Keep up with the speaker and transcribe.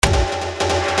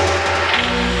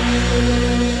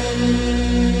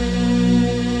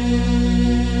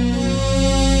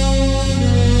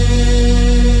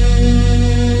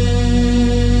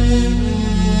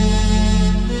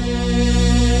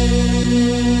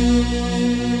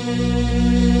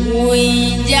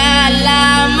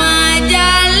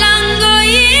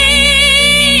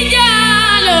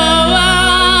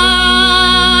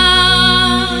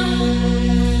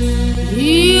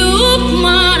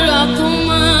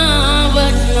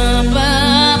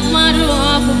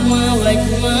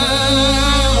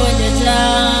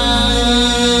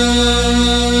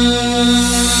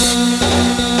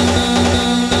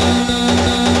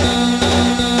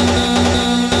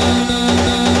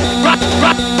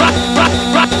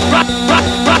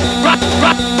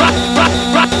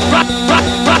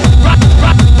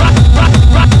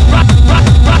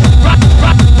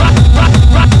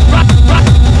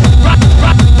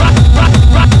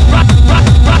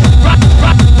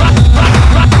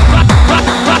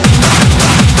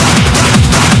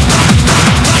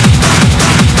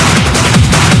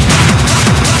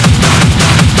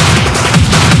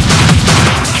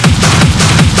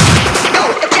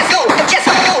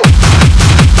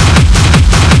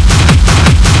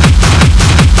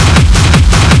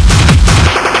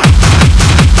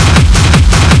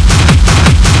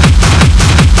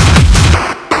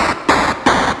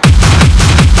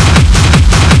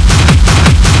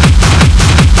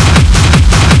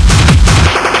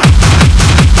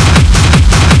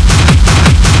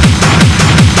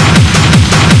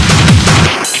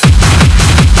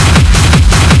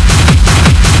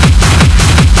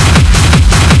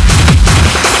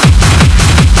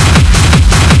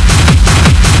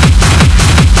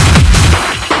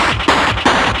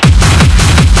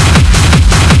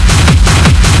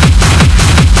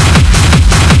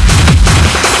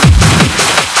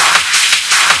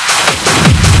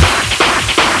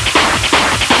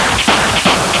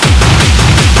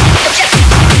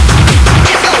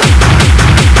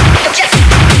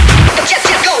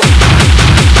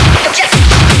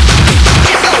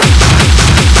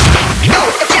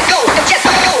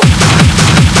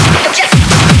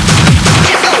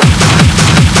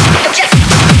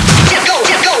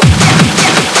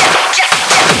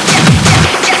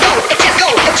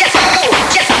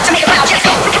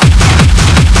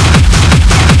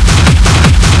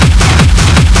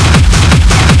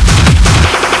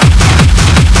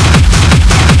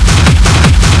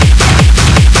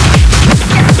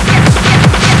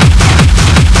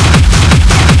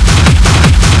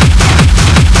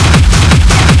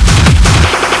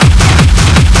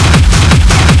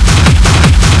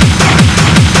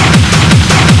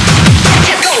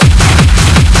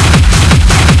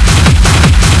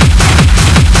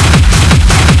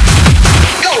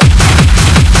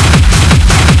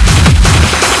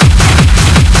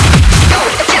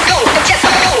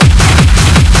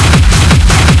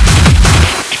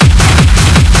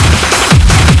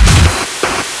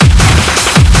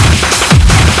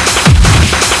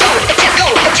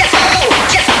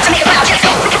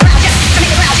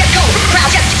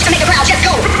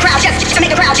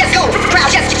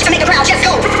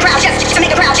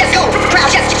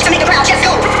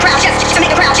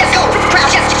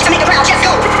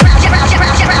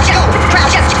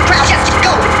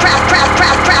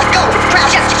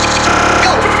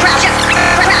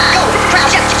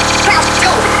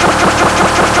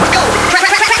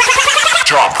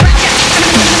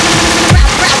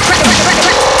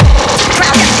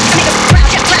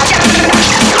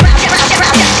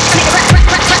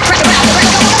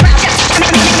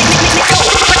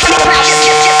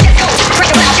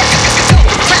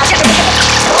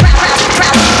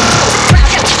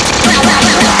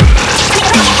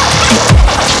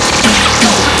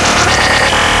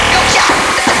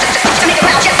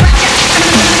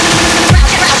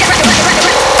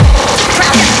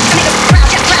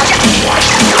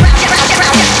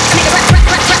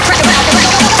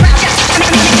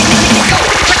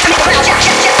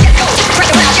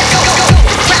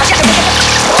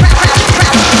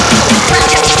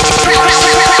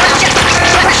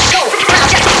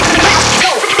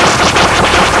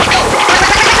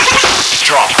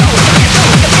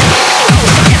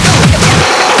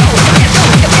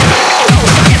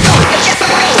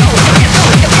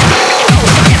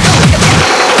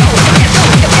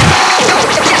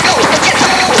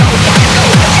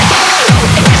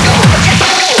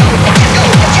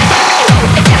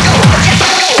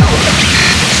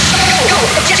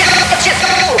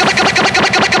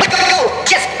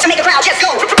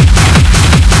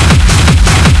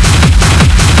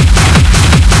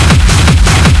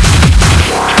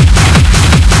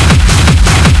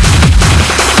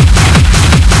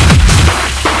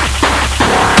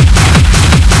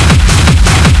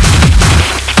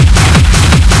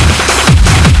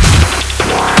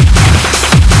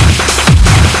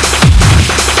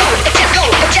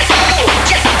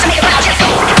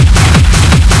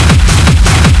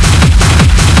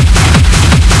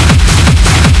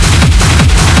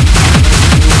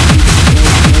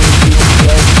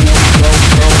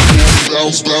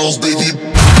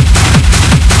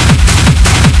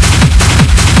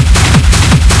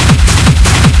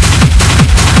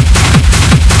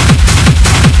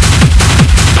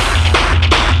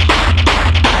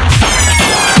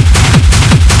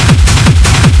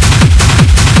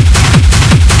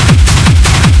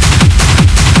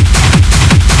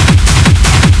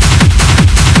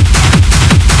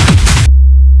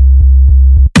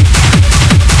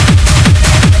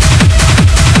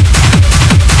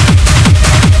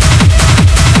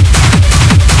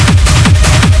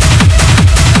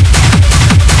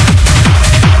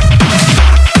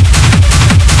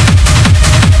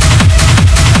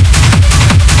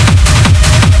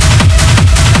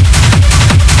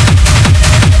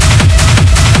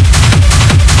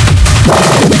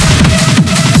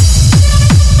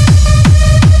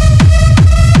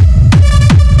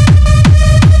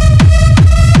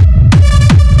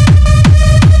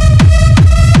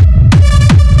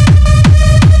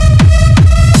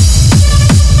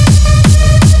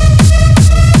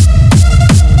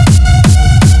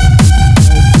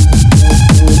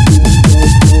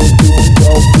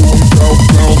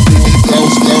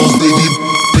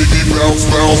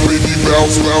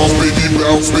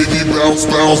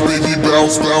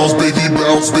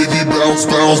bounce, baby bounce,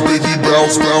 bounce, baby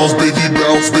bounce, bounce, baby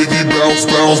bounce, baby bounce,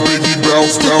 bounce, baby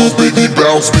bounce, bounce, baby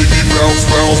bounce, baby bounce,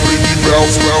 bounce, baby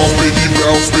bounce, bounce, baby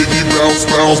bounce, baby bounce,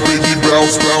 bounce, baby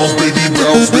bounce, bounce, baby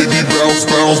bounce, baby bounce,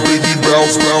 bounce, baby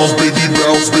bounce, bounce, baby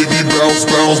bounce, baby bounce,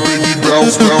 bounce, baby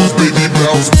bounce, bounce, baby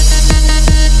bounce.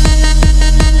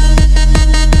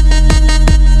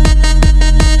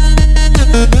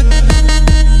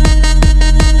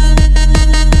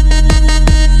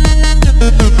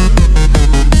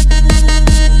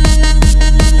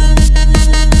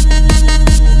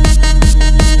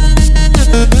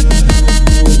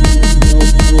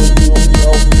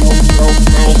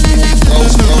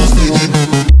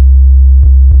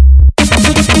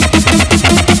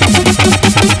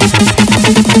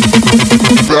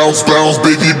 Bounce, bounce,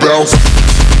 baby, bounce.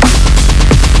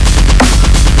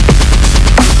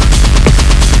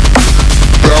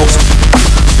 Bounce.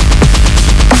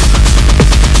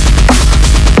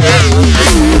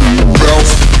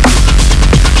 Bounce.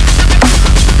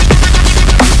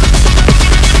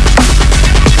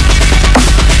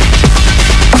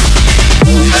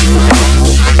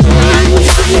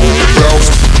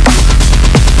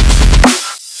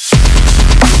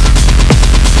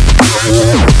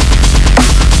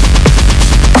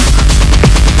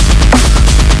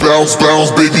 Bounce,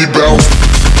 bounce, baby, bounce.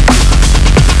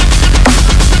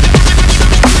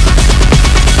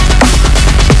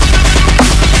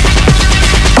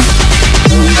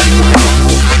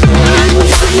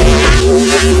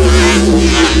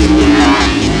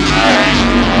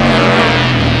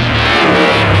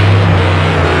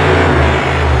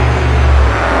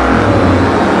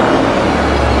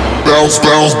 Bounce,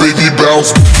 bounce, baby,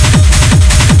 bounce.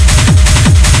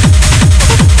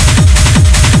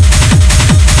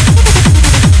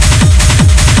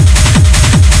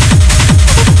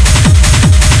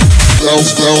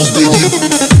 Bounce, bounce, baby.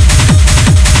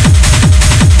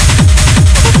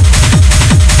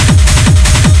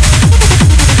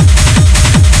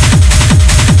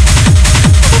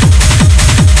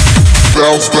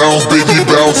 Bounce, bounce, baby,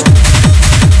 bounce.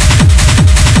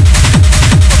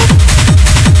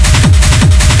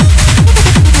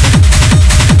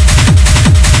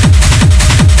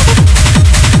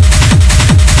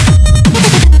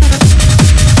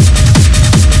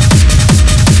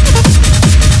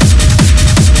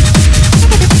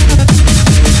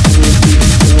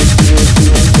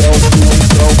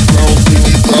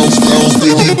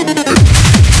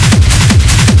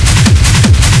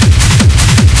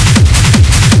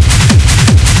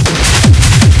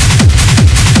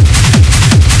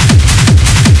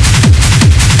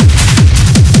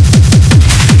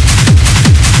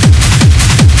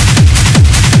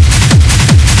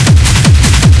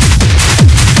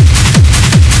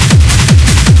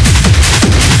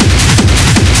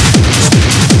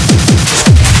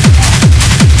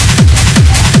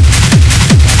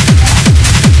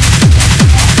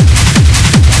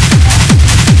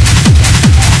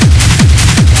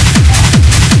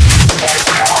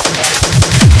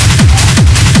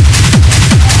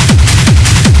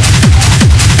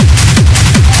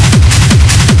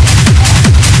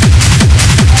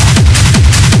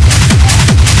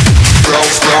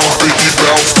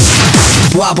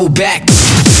 Wobble back,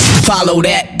 follow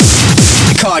that.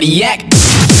 Cardiac,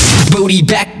 booty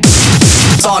back.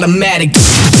 Automatic,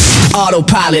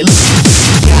 autopilot.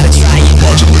 Gotta try it.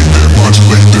 Modulate that,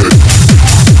 modulate that.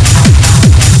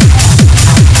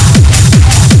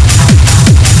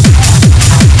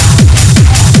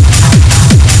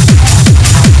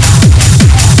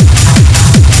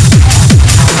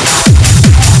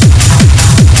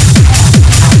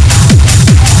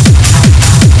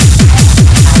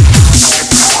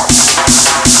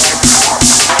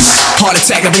 Heart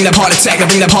attack, I bring that heart attack, I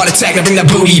bring that heart attack, I bring that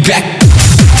booty back.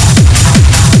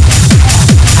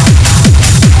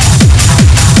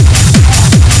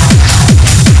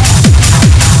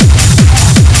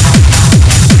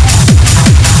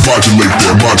 Modulate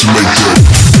that, modulate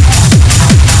that.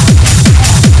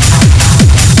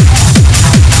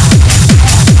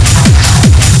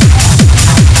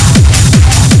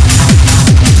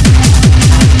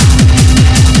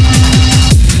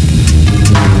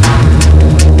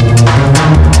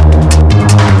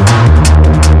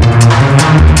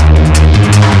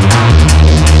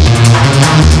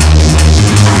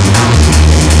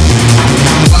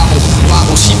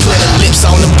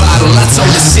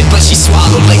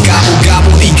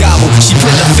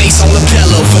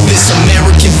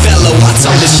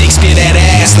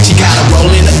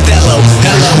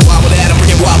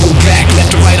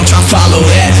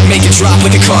 Drop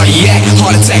like a cardiac,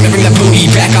 heart attack, I bring that booty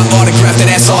back. I autograph that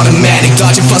ass automatic,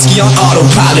 dodging Fusky on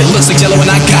autopilot. Looks like jello and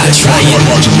I gotta try it.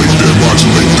 Modulate that,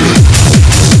 modulate.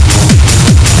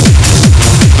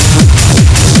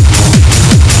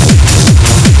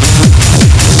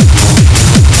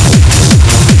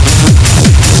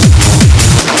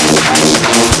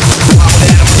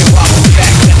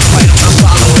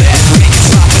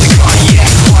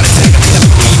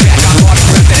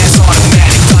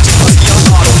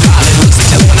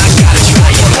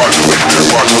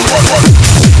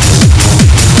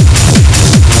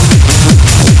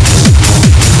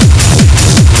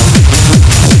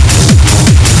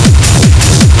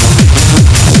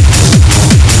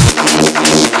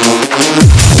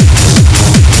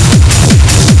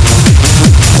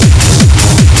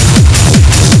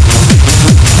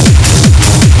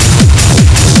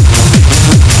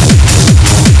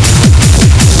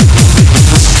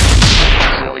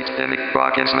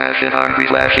 smashing, hungry,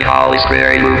 flashy, holly,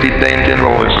 square, loopy, banged and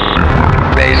rolling.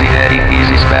 Crazy, heady,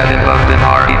 easy, spazzing, bumping,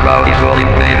 hardy, rowdy, fully,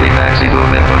 mainly, maxi,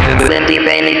 booming, pushing, lindy,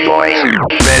 veiny, boys.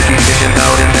 Reggie, kicking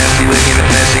out and messy, licking and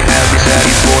messy, happy,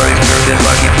 savvy, boring, turning,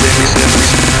 lucky, flippy, simply,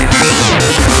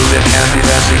 moving, happy,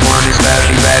 messy, horny,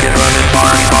 spashy, ragged, running,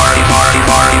 party, party, party,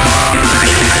 party, party.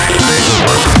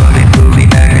 Funny, movie,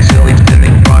 angry, silly,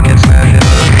 spinning, rocket, smashing,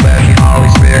 hungry, flashy, holly,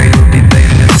 square, loopy,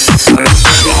 banged and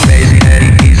crazy, heady,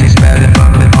 easy, spazzing,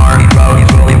 bumping, hardy, rowdy,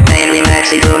 fully, mainly,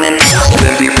 maxi, booming,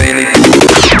 lindy, veiny,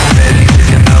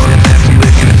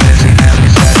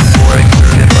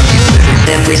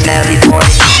 simply snappy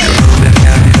boys. Moving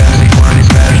happy, fast, horny,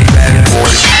 spashy, bagging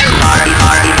boys. Party,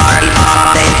 party, party,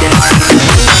 thinking party.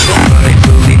 Funny,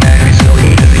 movie, angry,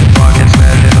 silly, living, rockin',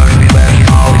 smashing, hungry, flashy,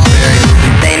 always very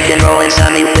moving. Thinking, rolling,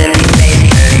 sunny, windy, baby.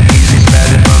 Heady, easy,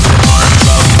 spazzing, bumping, hard,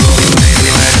 love, moving,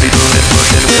 mainly, maxi, moving,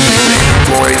 pushing, windy, baby,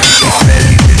 boys.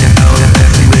 Ready, kicking out and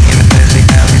empty, licking and messy,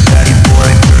 happy, saddy,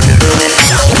 boring, turning, moving,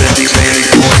 windy, baby,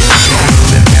 boys.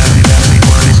 Moving, happy, fast,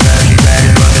 horny, spashy,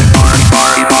 bagging, running, party,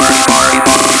 party, party, party,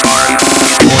 party, party,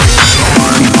 boys.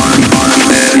 Party, party, party,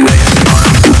 baby,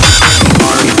 party, party,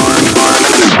 party, party, party,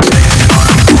 party,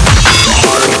 party,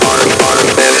 party,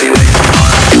 baby,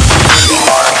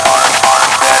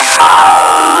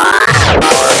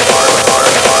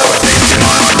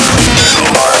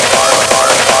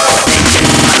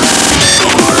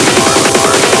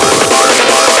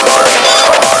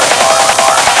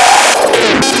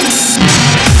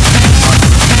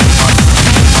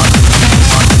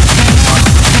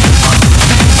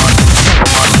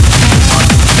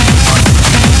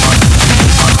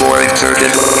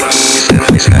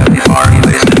 simply snappy party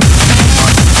wasted.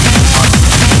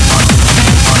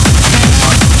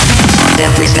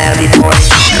 Simply snappy boys.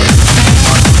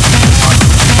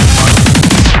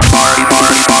 Party,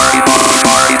 party, party, party,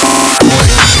 party,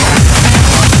 boys. Simply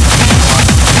snappy party.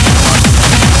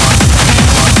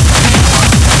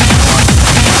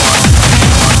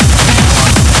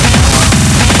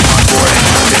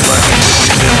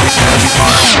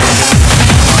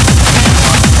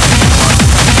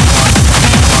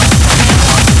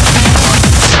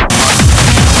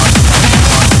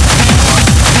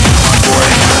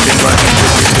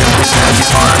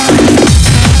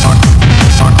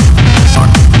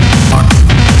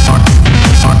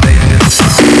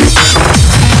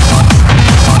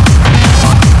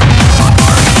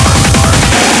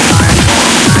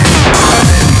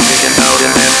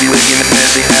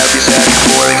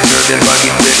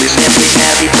 Simply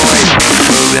happy boys.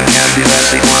 Moving happy,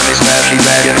 messy, horny, spashy,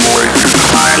 bagging boys.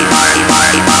 Party, party,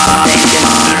 party,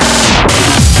 party,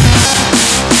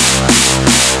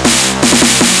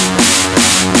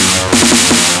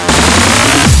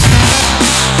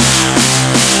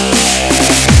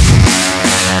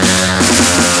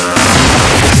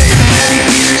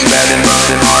 easy, spazzing,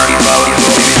 bumping, hardy, rowdy,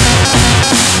 fully.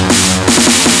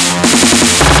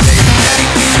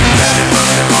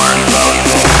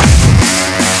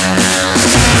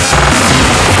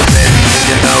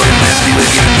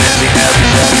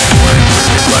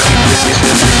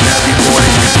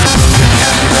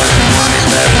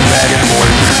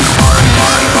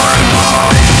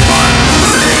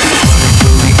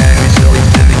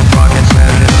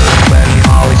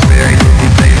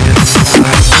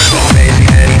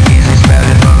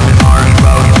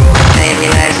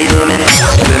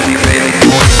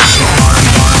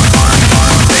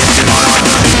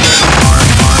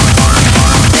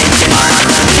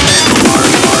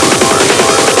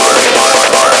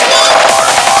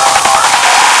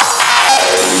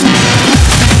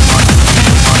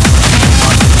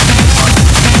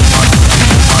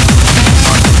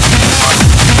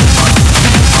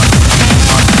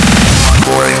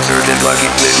 Lucky,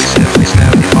 quickly, simply,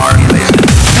 snappy, party, wasted.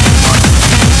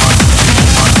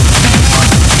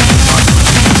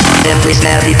 Simply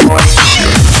snappy boys.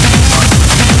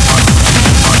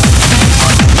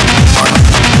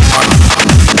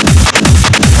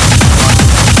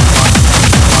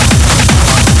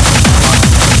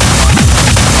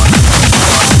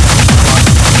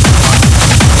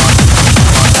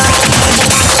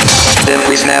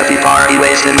 Simply snappy, party,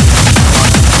 wasted.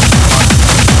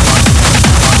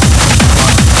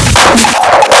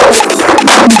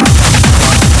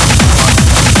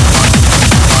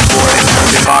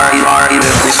 Party, party,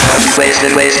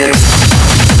 wasted, wasted.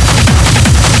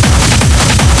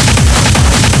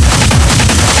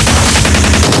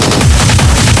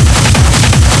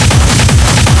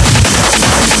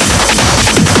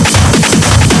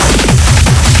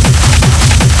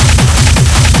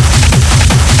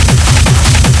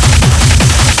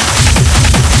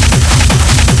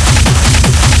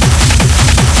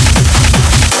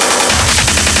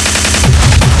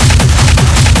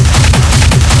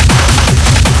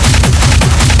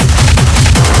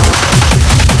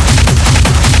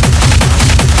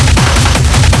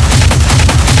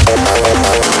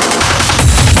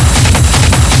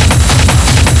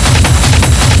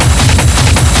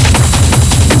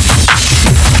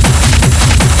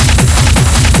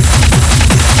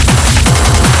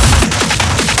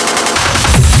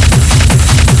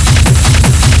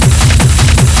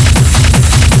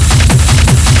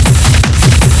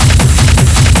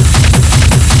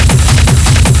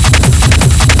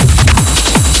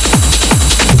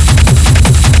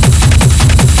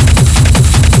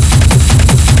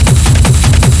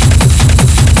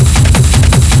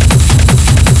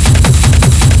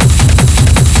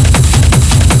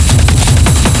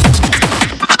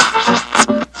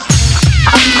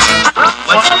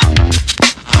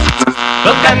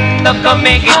 no come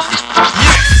make it.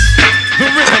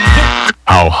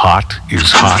 How hot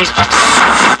is hot?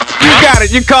 You got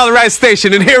it. You call the right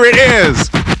station, and here it is.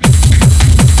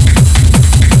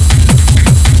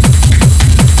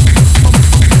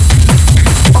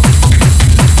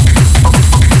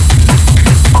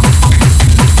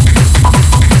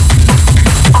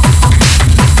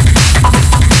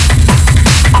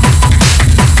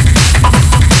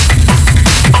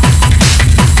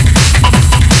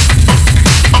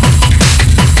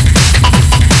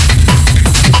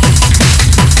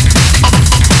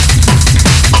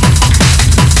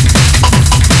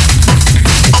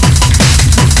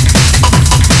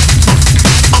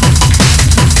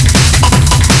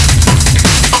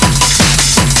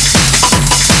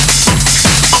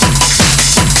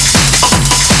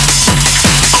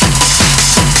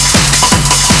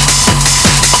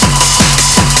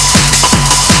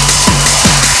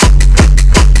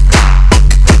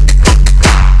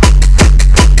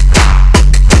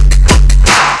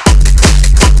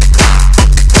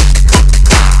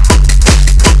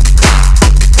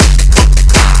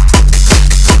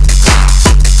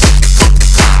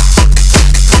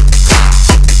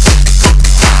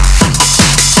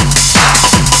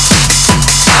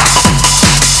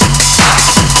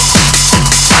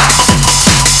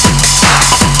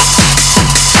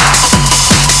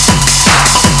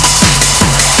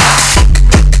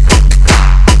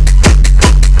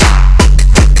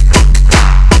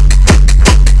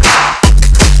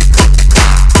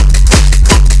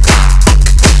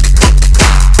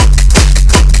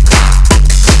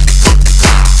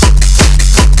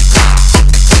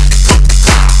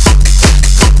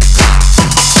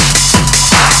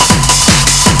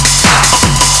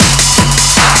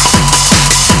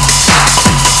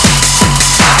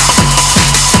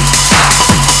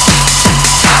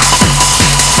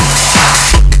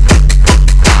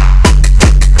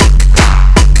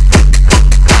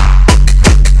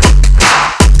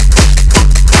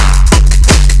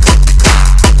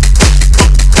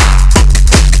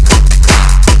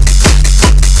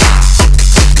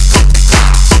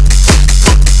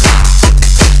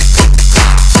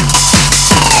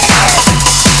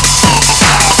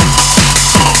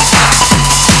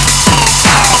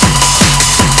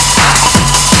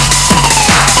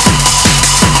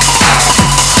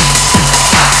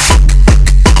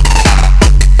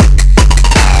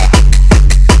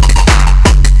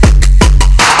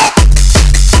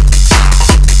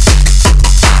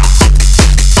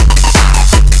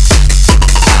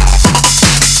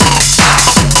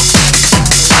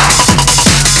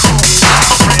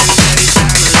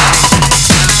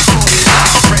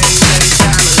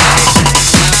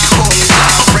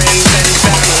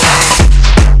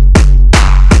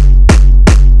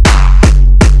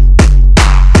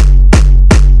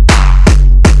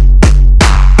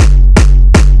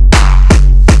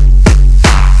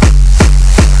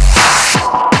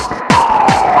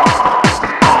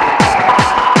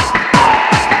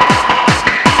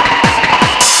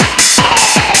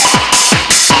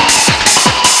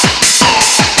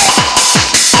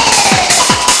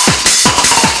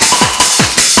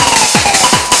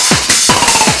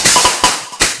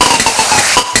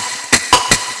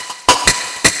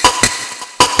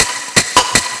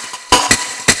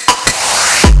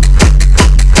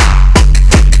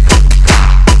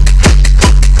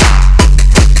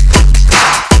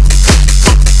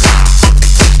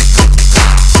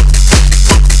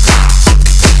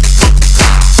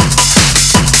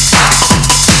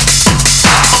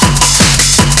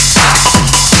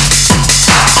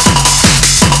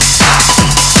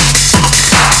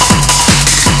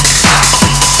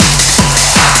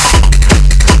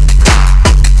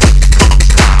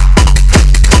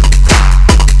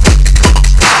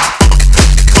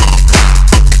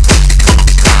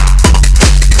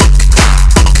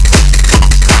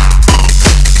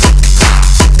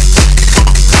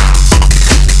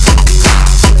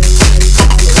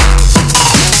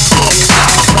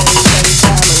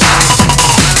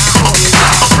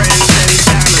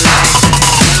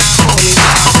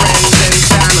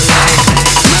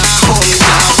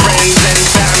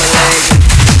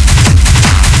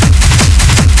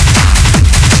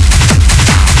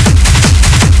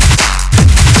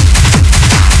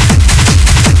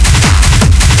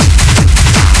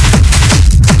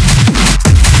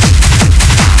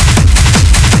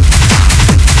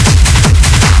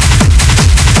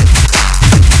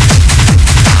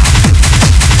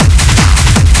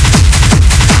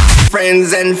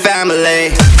 friends and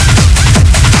family.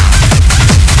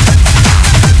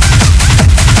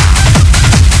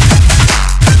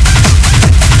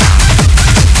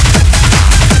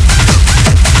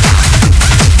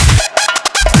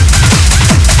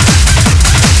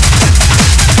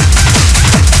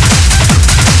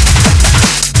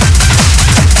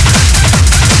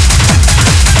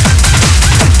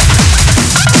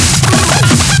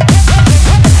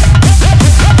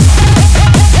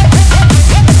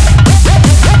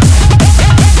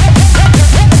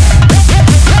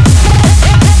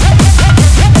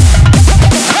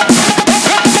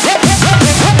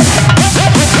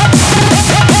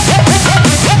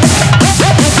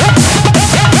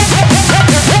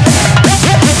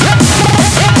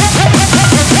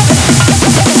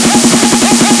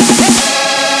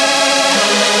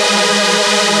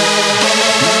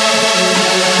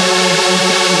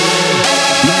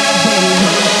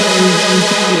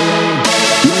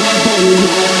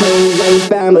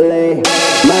 family.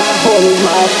 My homies,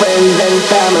 my friends and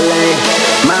family.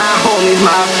 My homies,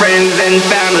 my friends and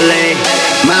family.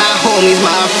 My homies,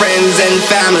 my friends and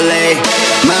family.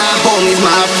 My homies,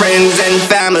 my friends and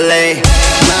family.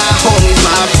 My homies,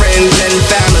 my friends and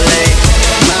family.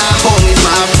 My homies,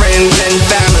 my friends and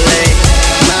family.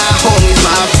 My homies,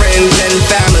 my friends and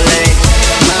family.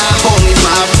 My homies,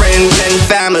 my friends and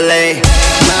family.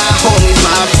 My homies,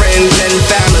 my friends and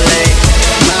family.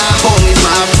 My homies,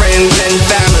 my friends and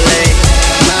family.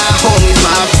 My homies,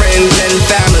 my friends and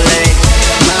family.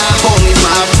 My homies,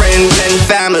 my friends and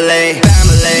family.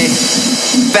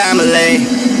 Family,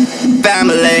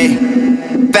 family,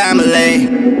 family, family,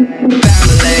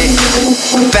 family,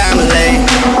 family,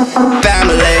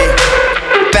 family,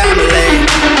 family.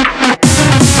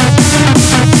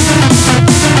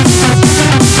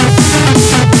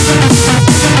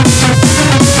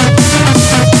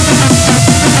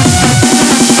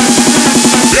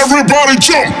 Everybody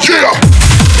jump, yeah!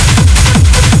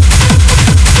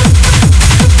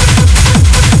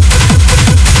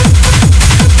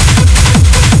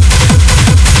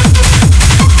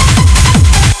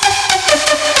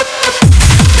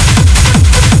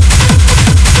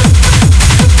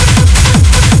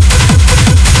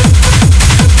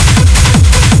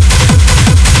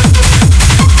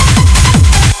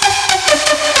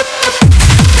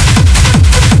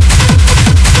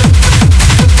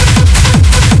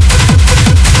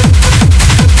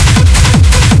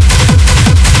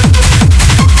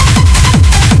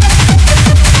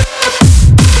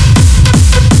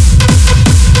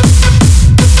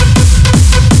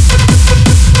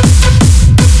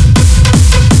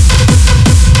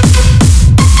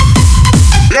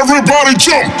 Everybody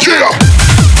jump, yeah!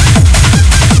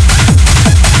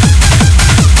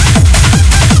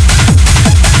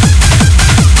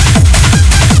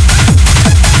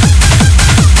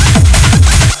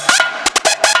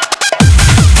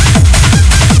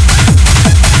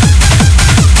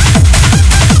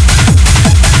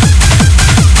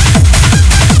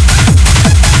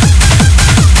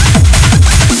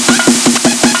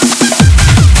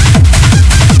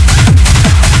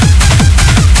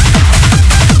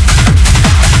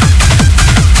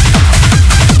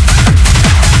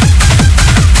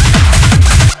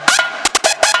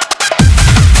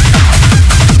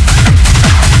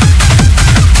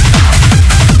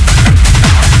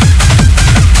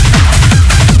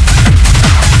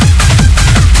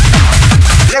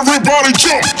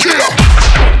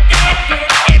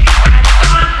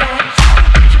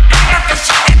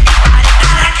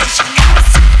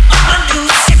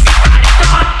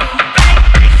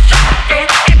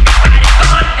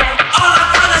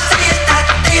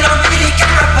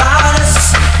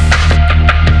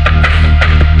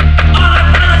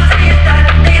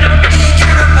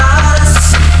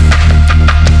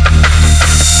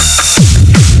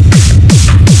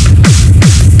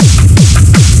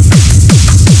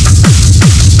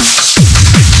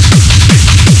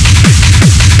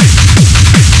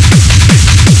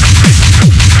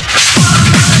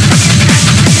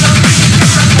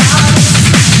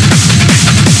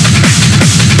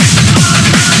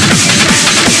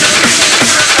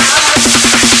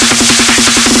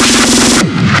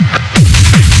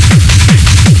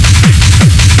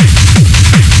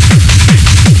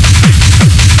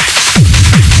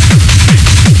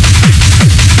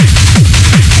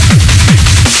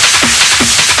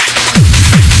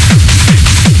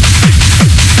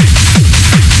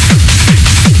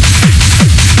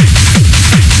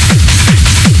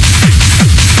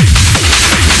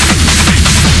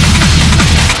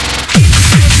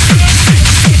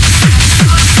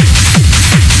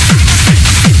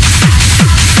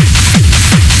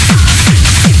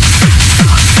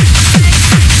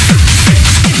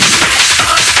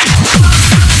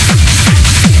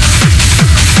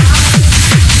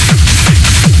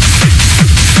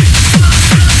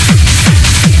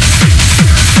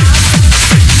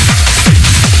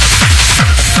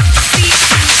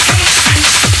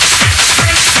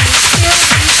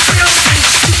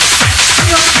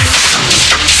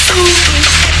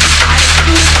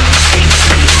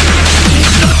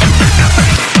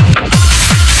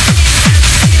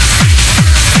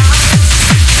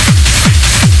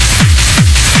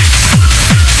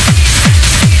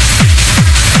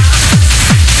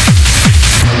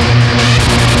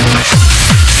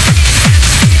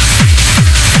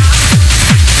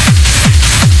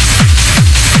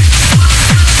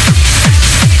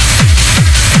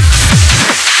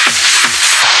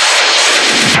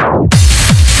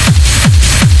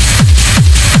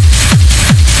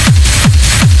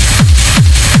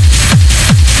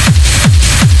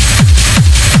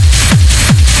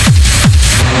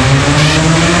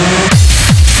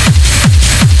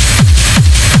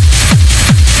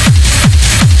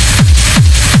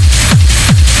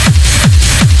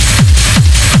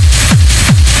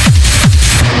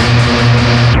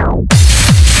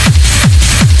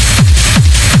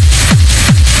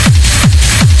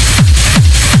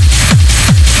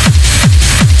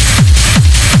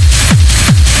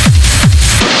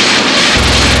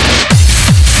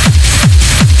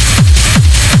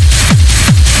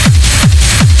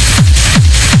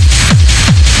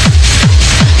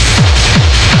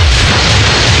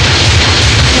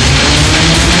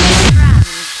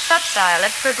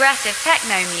 aggressive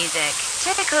techno music.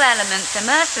 Typical elements are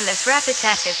merciless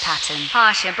repetitive pattern,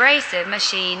 harsh abrasive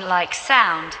machine-like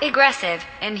sound, aggressive,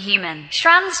 inhuman.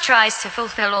 Schranz tries to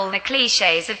fulfill all the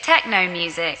cliches of techno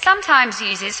music, sometimes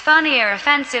uses funny or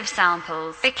offensive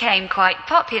samples, became quite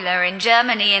popular in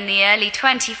Germany in the early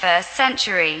 21st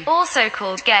century, also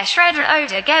called Geschredder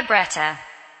oder Gebretter.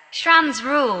 Schranz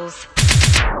rules.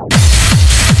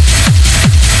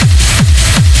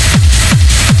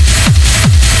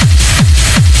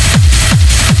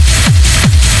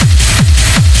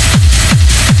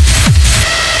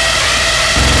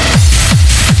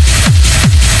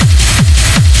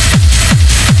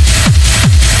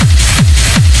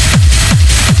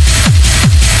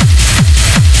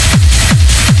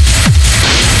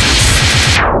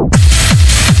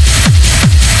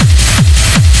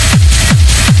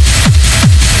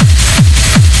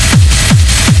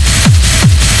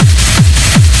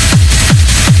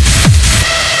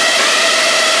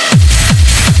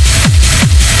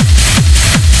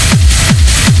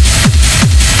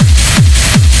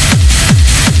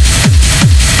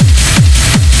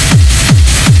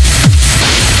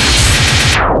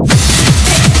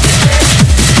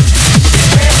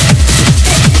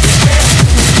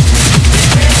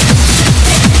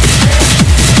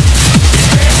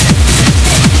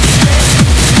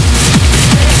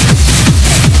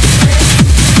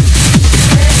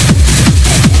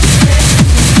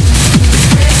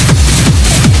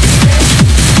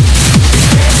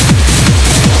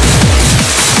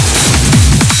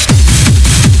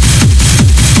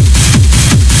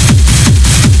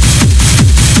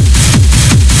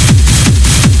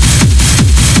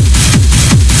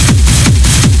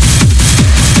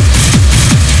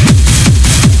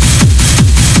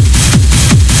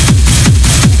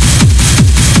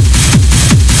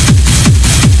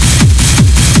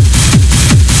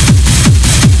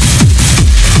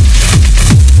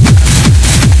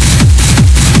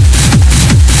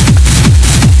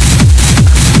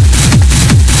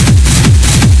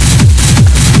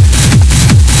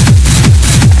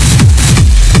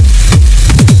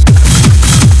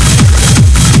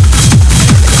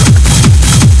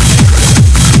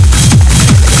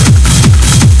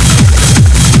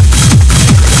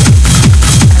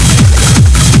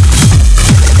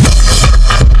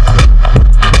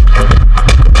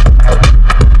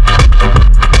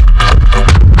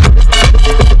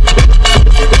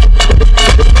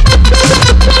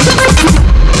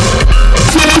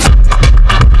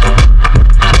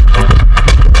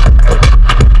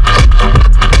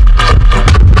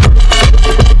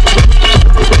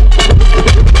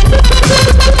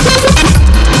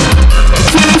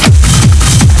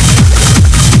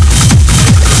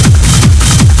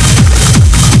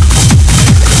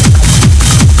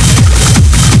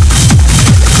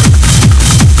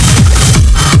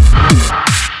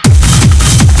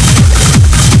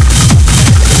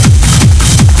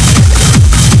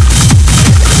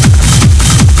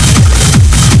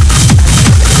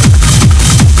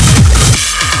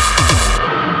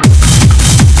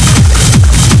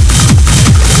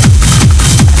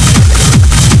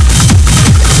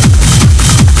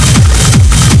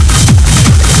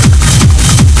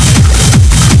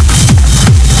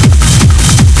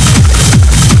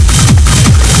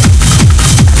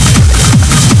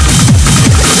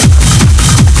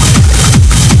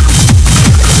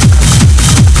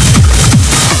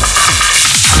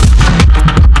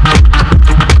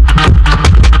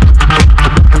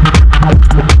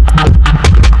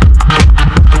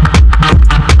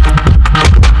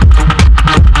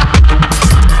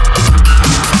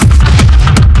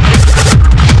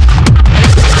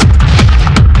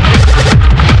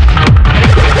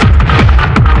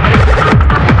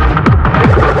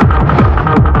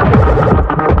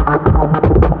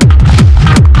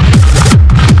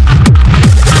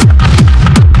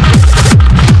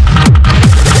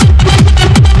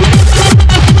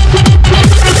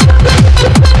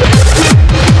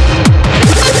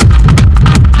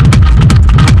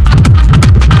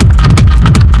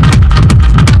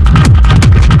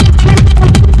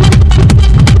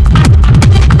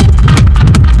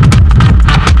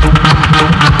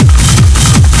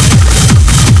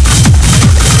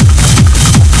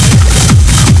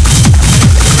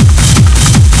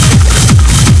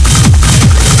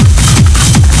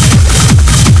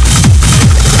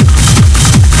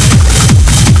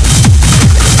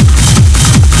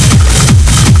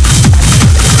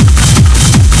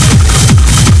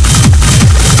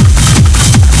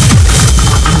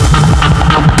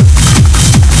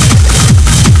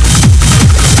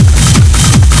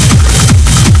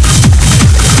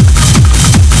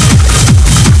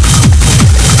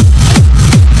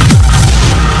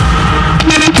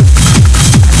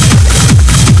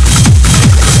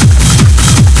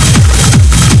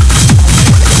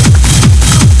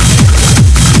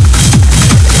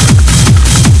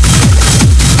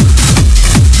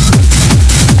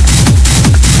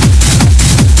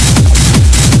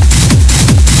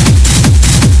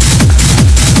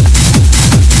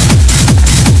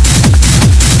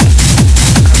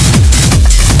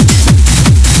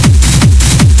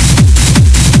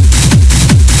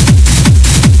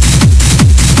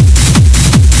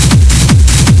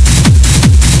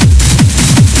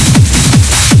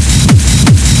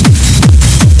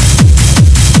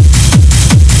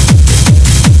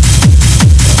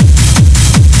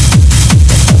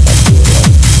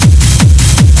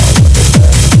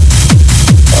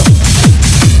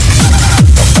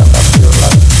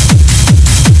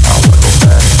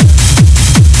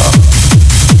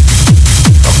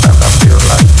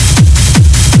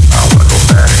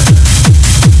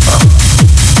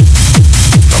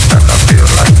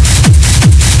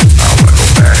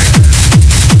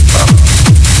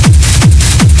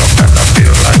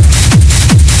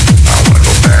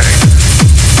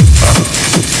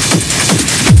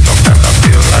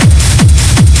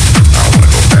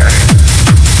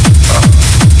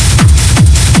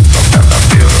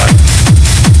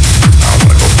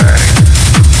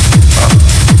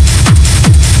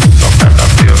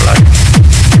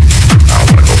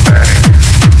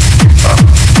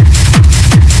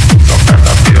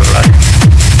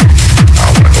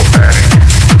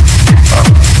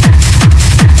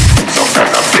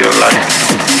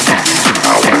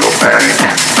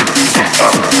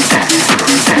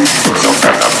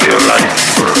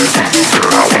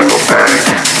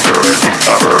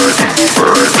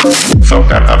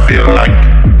 Sometimes I feel like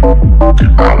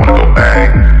I wanna go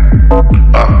bang.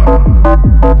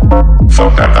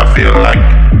 Sometimes I feel like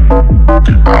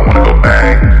I wanna go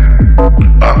bang.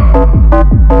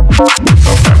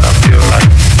 Sometimes I feel like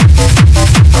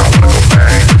I wanna go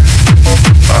bang.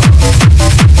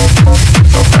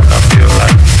 Sometimes I feel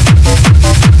like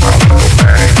I wanna go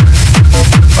bang.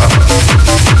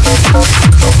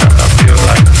 Sometimes I feel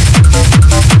like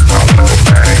I wanna go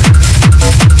bang.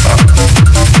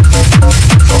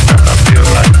 Sometimes I feel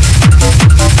like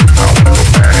I wanna go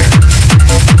bang.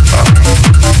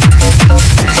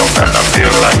 Sometimes I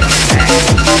feel like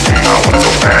I wanna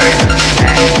go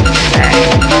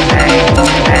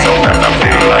bang.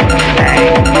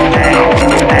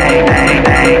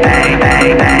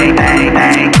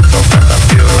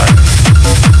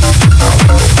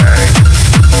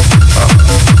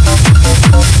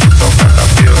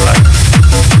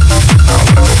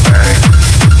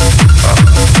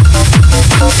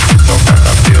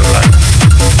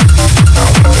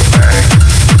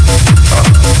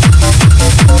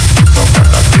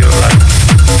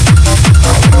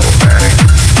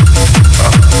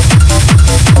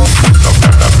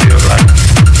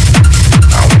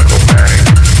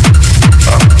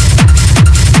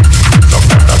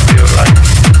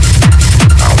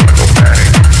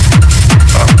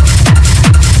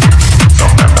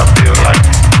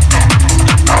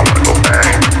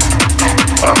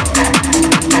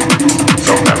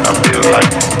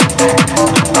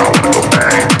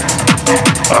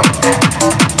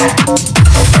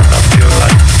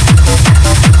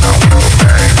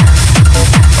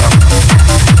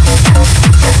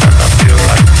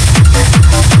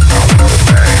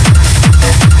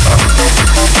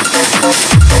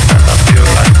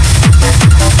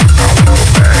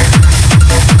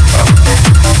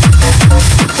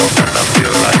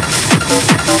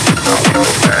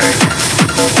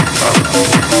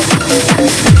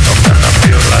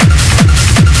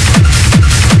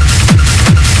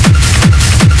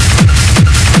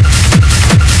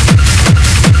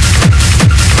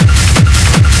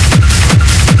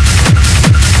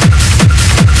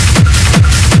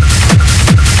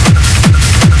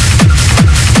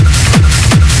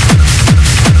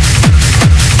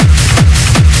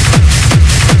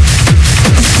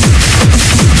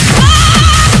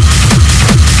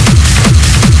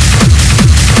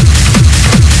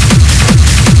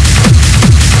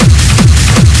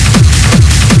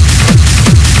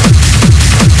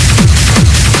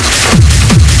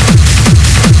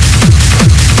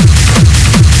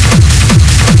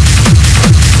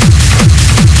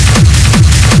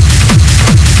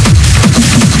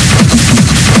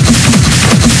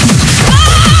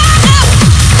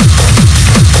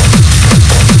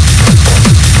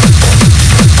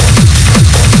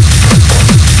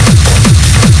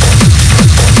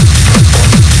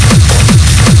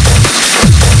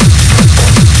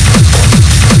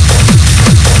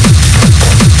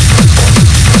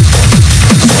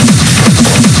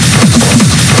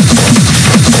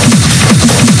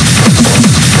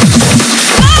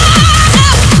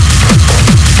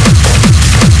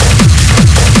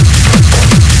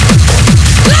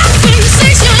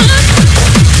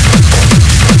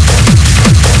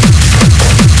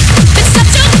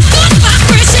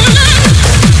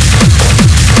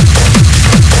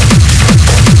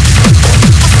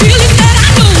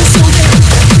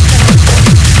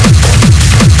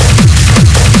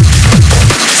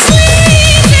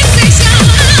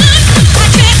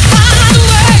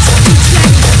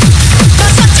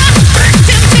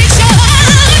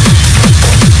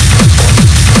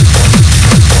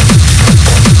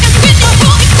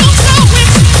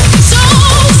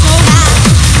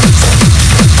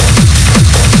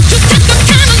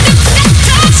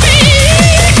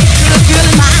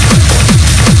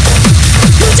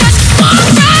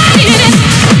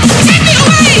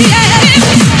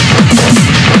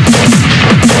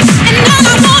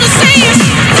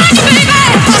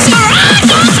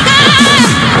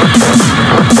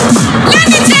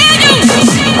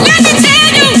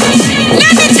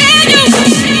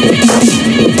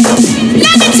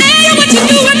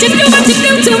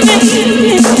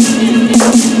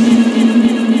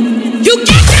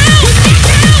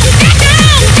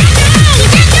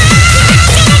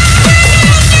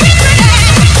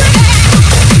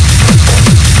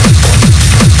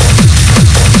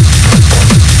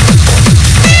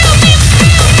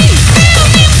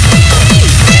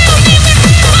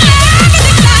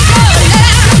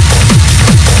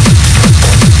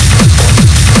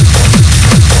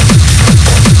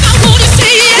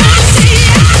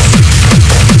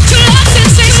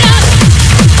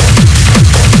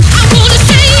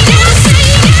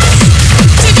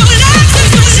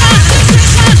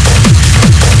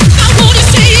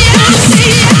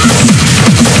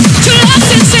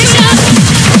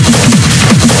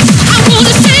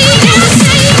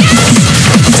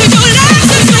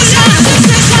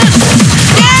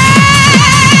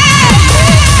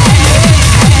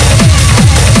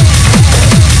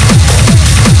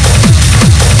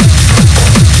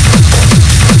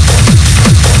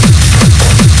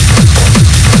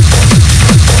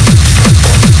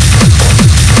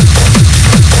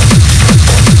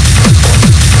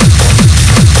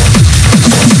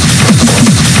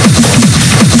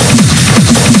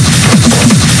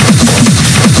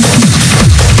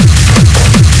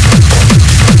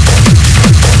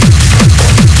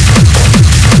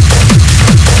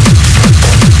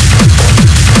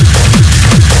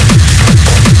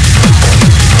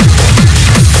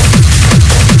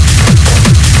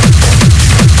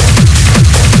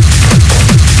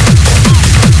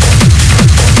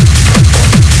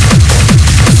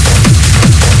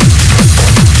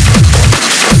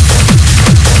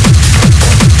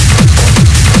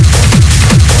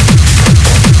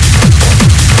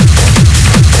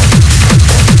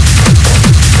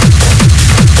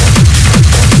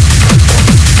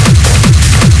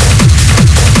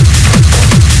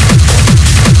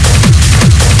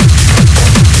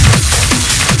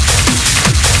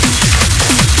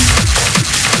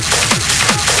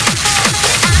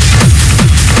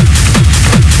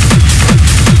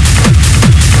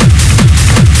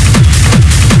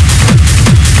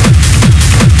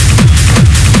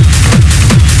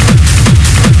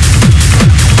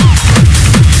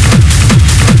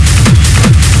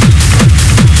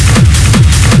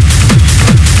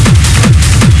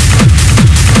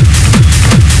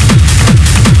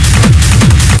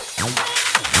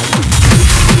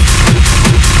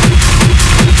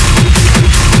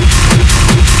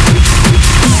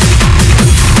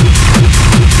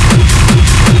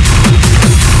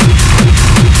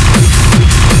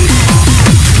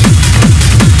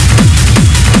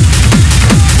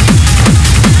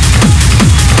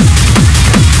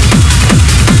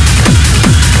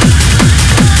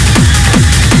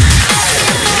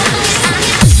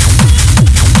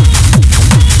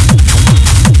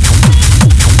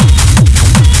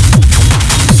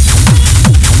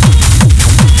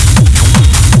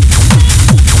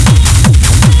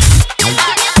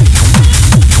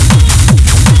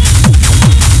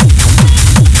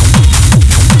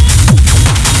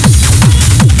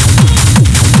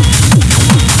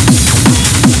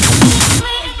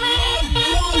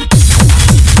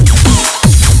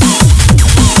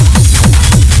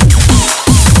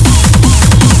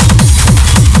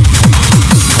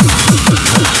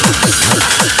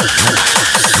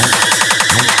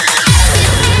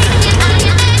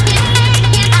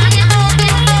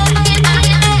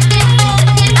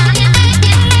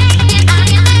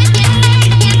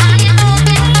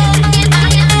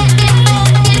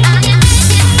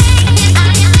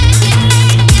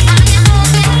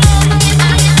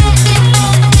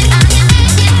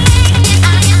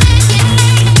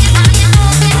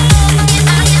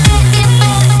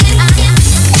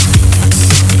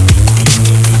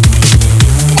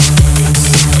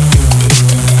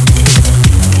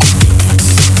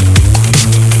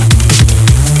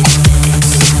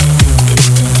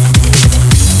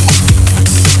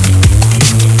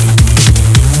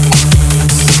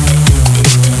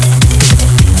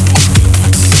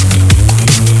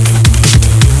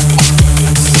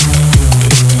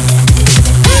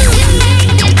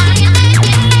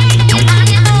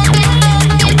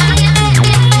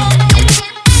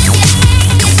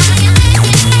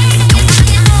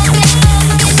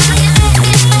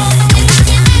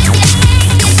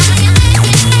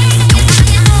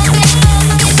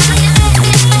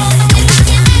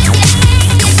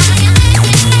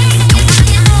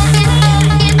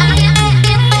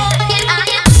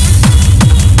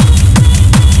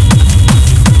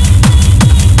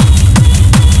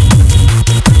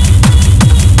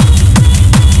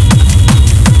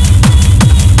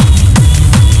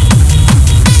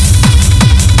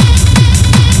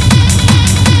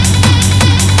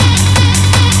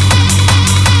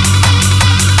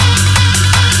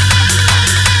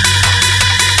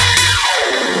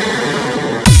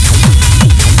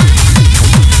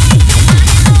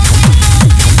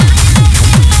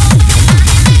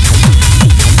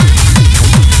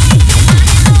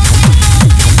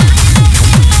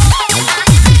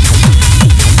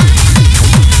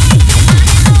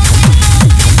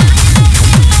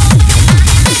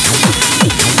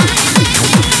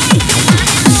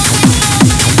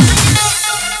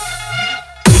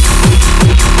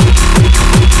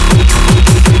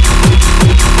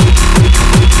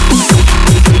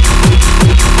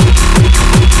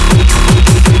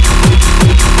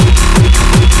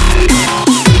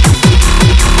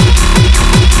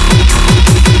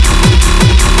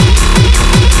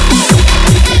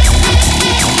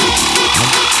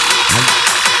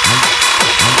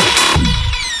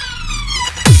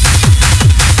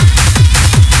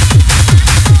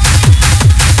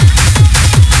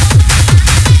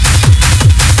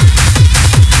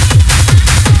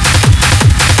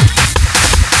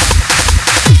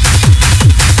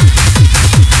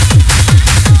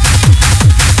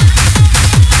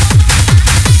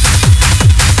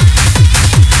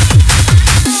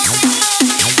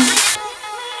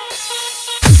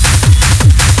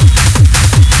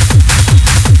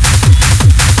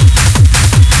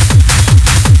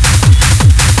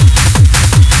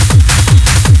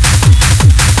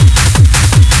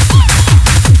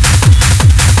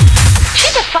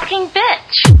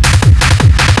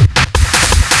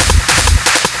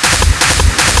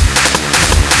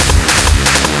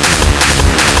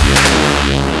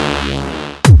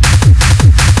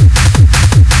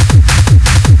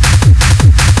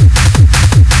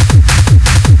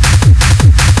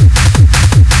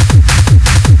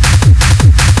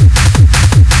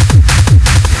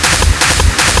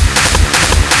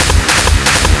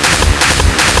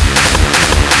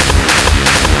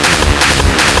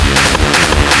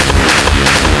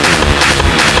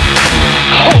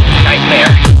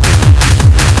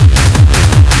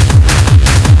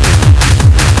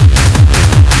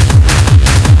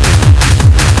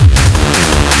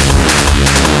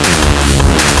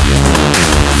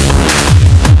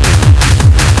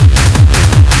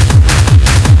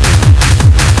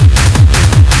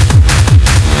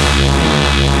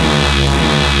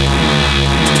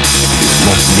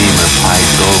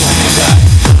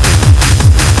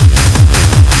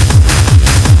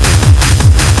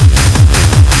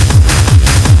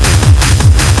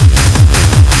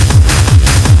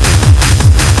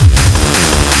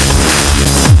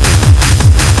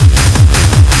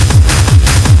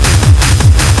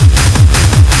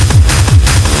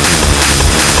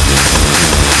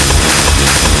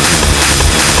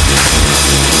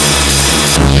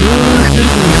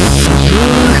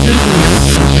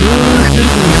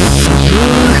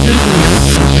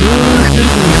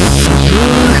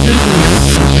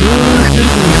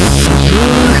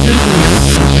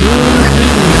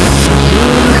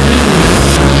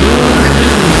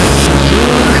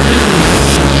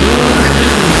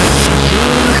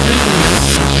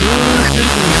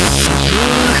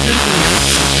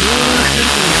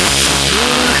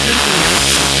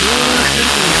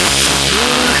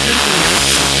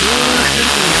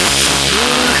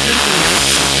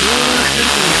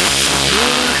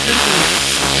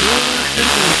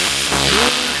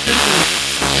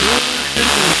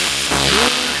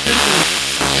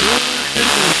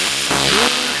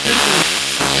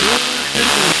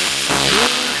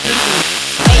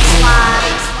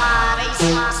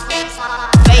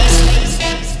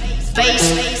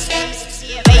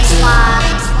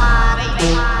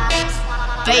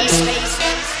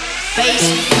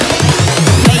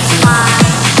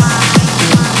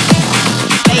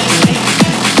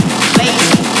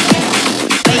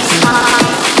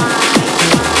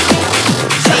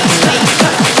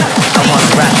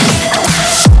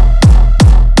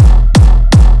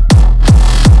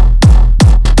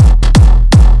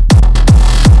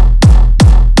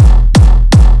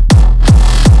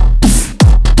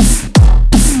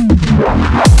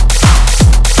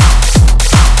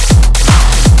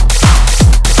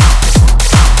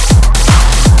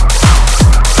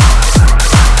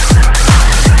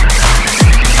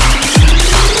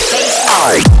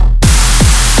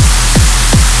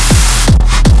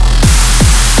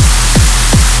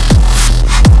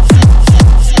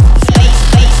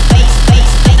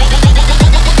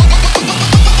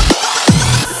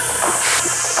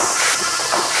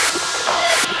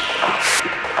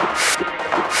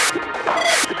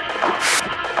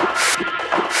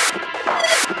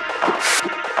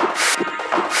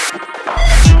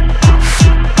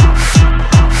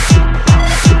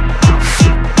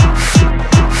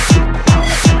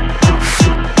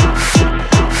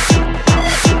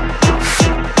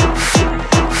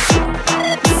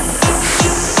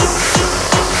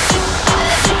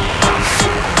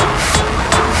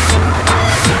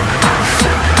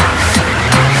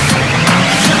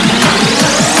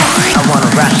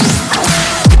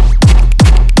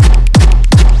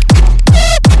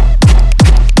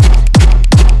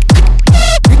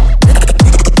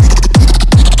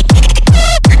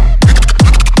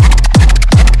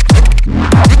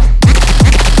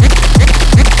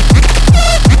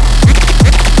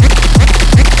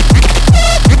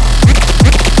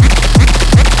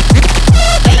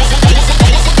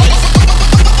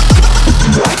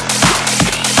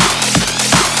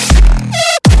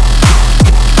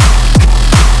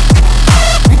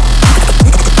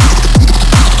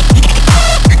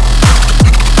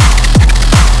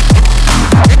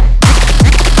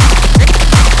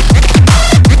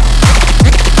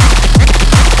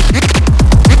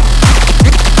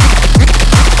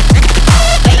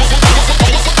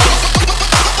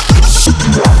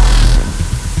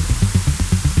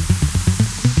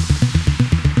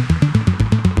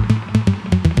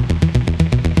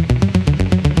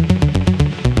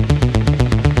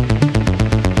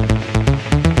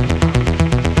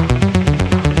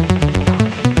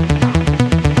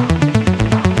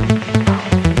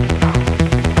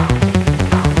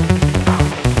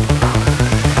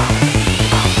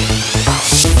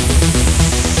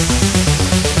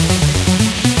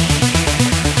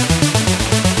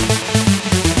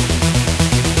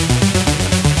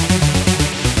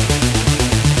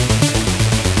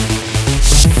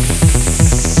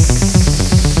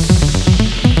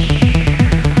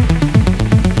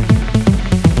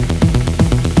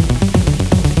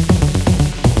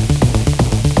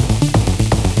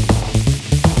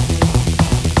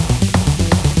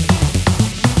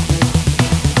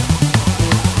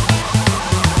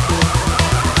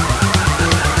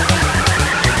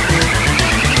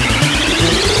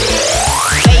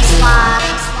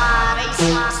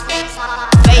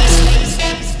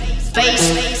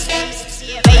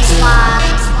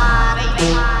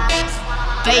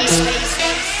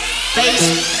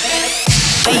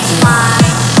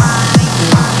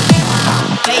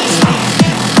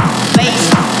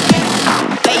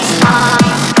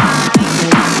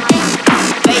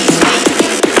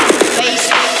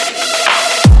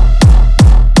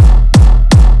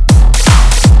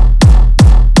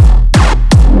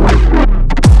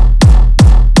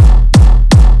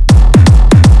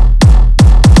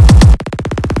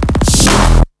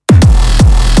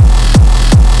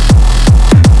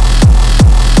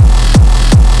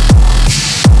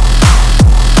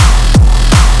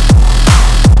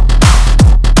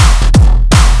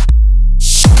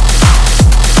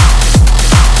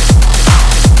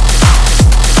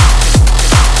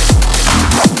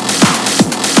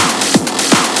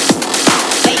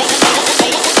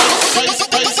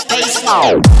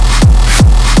 Ow.